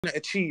to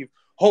achieve,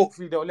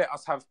 hopefully they'll let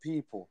us have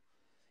people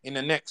in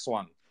the next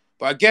one.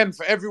 But again,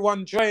 for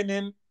everyone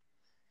joining,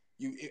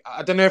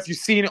 I don't know if you've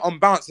seen it on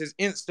Bounce's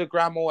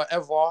Instagram or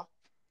whatever.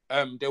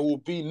 There will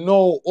be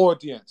no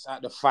audience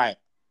at the fight.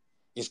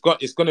 It's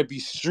gonna be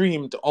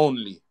streamed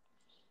only.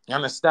 You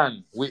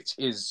understand? Which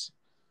is,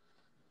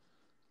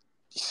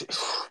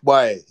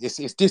 boy,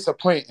 it's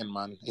disappointing,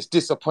 man. It's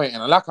disappointing.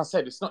 And like I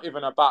said, it's not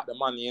even about the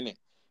money, innit?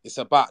 It's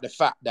about the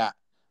fact that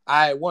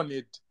I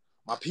wanted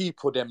my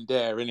people them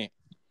there, innit?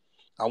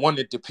 I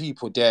wanted the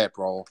people there,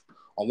 bro.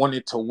 I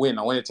wanted to win.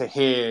 I wanted to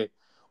hear,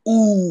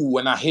 ooh,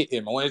 when I hit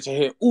him. I wanted to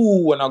hear,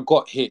 ooh, when I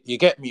got hit. You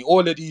get me?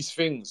 All of these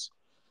things.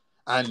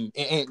 And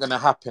it ain't gonna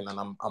happen. And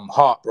I'm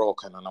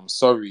heartbroken and I'm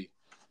sorry.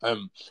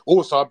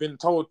 Also, I've been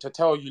told to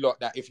tell you lot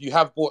that if you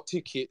have bought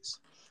tickets,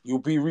 you'll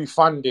be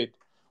refunded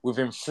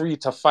within 3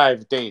 to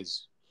 5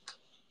 days.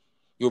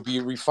 You'll be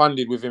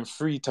refunded within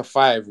 3 to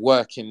 5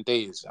 working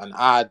days. And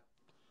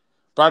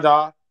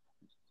brother,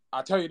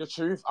 I tell you the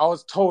truth, I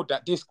was told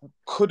that this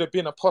could have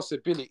been a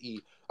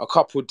possibility a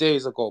couple of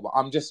days ago, but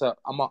I'm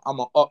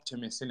an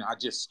optimist, innit? I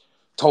just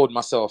told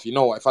myself, you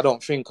know what, if I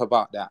don't think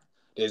about that,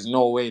 there's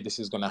no way this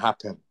is gonna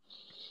happen.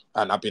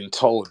 And I've been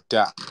told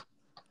that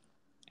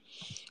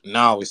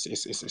now it's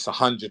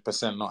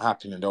 100% not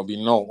happening. There'll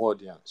be no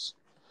audience.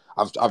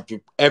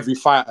 Every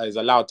fighter is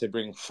allowed to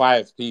bring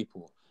 5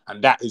 people,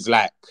 and that is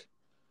like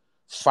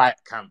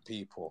fight camp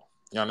people.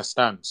 You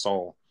understand?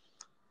 So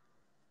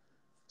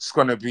it's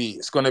gonna be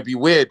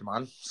weird,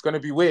 man. It's gonna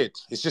be weird.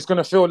 It's just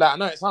gonna feel like, I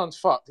know it sounds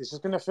fucked. It's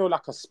just gonna feel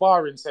like a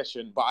sparring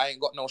session, but I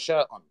ain't got no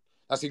shirt on.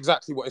 That's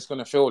exactly what it's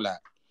gonna feel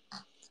like.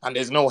 And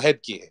there's no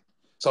headgear.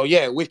 So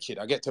yeah, wicked.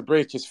 I get to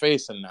break his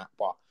face and that,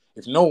 but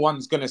if no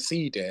one's gonna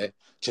see there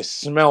to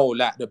smell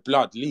like the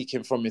blood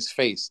leaking from his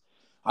face,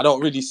 I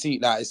don't really see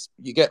that.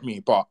 You get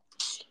me? But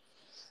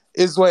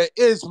is what it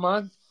is,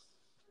 man.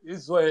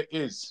 Is what it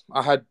is.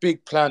 I had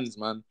big plans,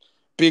 man.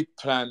 Big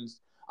plans.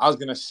 I was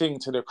gonna sing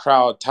to the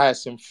crowd,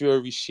 Tyson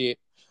Fury shit.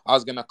 I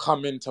was gonna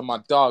come into my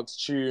dog's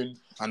tune,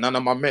 and none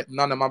of my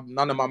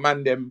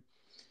man them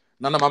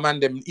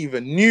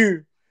even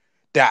knew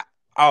that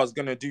I was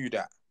gonna do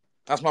that.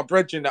 That's my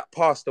brethren that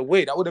passed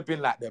away. That would have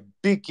been like the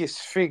biggest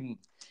thing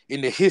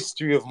in the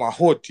history of my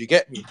hood. You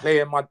get me?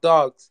 Playing my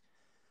dogs,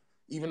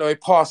 even though he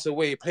passed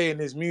away, playing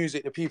his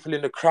music, the people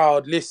in the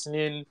crowd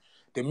listening,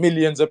 the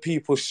millions of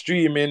people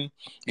streaming.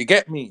 You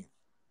get me?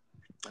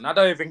 And I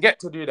don't even get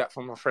to do that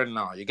for my friend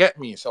now. You get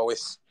me? So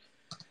it's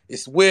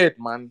weird,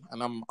 man.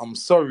 And I'm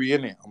sorry,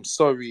 innit? I'm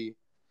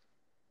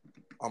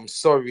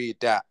sorry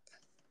that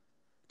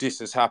this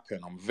has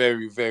happened. I'm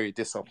very, very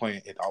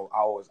disappointed. I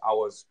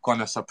was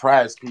gonna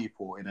surprise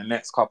people in the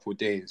next couple of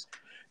days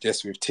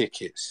just with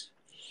tickets.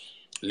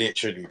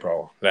 Literally,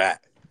 bro. Like,